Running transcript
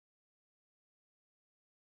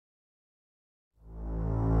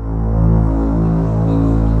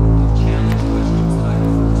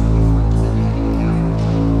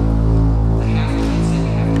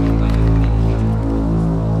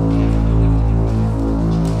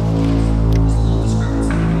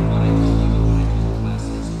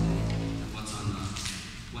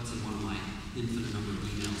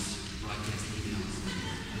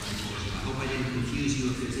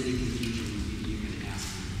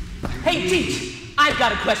Hey, teach, I've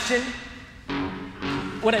got a question.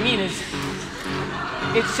 What I mean is,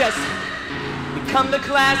 it's just, we come to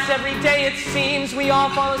class every day, it seems. We all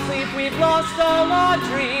fall asleep, we've lost all our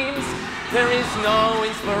dreams. There is no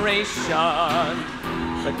inspiration.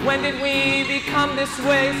 But when did we become this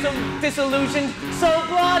way, so disillusioned, so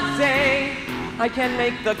blasé? I can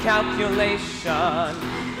make the calculation.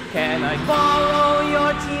 Can I borrow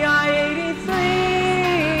your TI-83?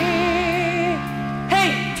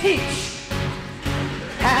 Hey, teach!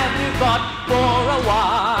 Have you thought for a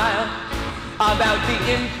while about the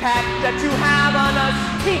impact that you have on us?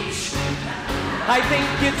 Teach! I think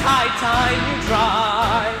it's high time you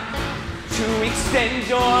try to extend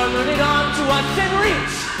your learning arm to us and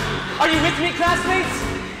reach. Are you with me, classmates?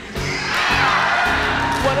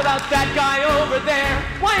 What about that guy over there?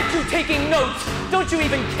 Why aren't you taking notes? Don't you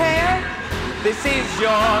even care? This is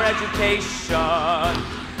your education.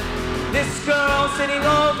 This girl sitting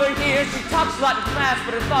over here, she talks a lot in class,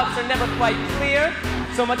 but her thoughts are never quite clear.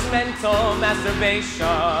 So much mental masturbation.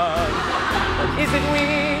 But is it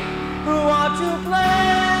we who ought to blame?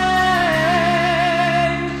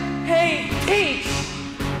 Hey, teach!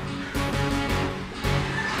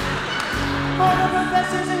 All the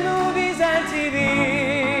professors in movies and TV,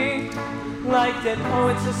 like Dead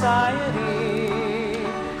Poets Society,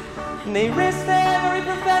 they risk their very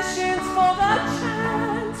professions for the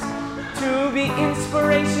chance to be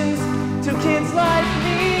inspirations to kids like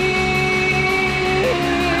me.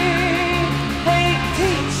 Hey,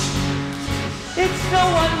 teach! It's no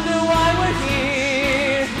wonder why we're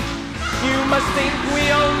here. You must think we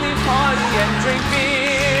only party and drink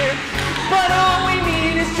beer, but all we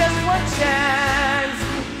need is just one chance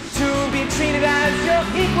to be treated as your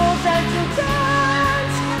equals and to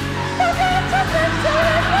dance. Forget the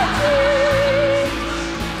mentality,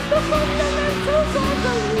 the fundamentals of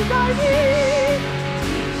the league I need.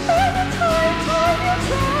 Every time you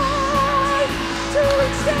try to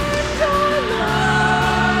extend your learning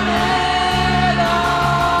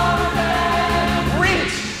arm.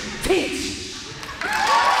 Reach, teach.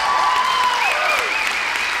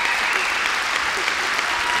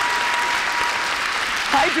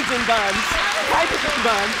 Hydrogen bonds. Hydrogen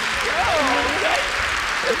bonds.